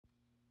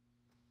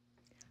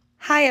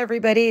Hi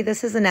everybody,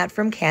 this is Annette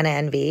from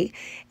Canna-Envy,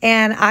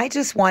 and I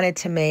just wanted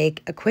to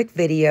make a quick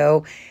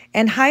video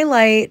and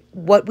highlight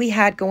what we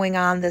had going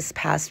on this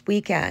past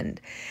weekend.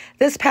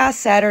 This past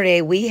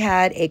Saturday, we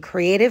had a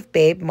Creative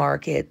Babe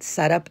Market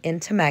set up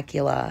in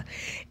Temecula.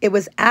 It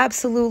was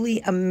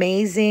absolutely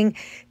amazing.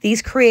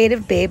 These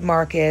Creative Babe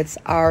Markets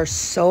are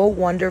so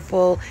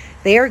wonderful.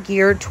 They are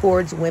geared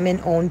towards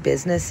women-owned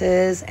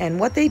businesses, and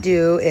what they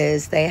do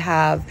is they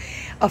have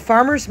a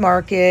farmer's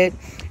market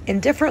in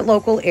different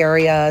local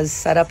areas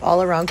set up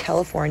all around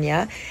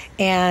California,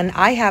 and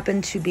I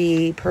happened to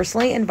be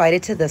personally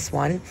invited to this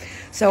one,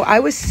 so I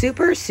was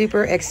super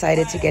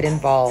excited to get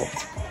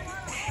involved.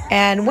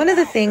 And one of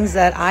the things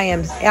that I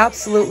am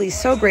absolutely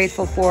so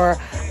grateful for,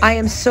 I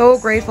am so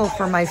grateful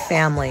for my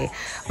family.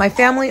 My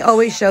family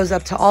always shows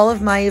up to all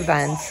of my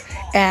events,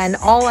 and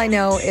all I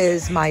know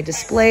is my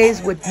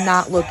displays would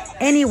not look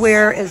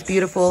anywhere as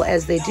beautiful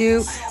as they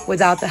do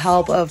without the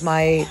help of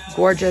my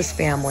gorgeous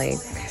family.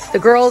 The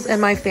girls in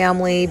my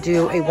family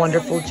do a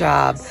wonderful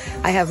job.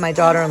 I have my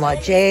daughter-in-law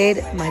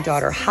Jade, my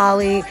daughter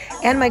Holly,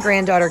 and my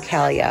granddaughter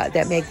Kalia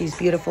that make these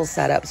beautiful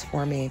setups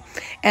for me.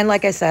 And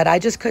like I said, I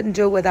just couldn't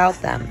do it without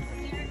them.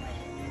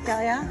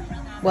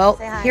 Kalia? Well,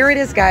 here it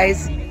is,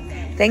 guys.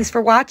 Thanks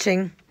for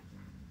watching.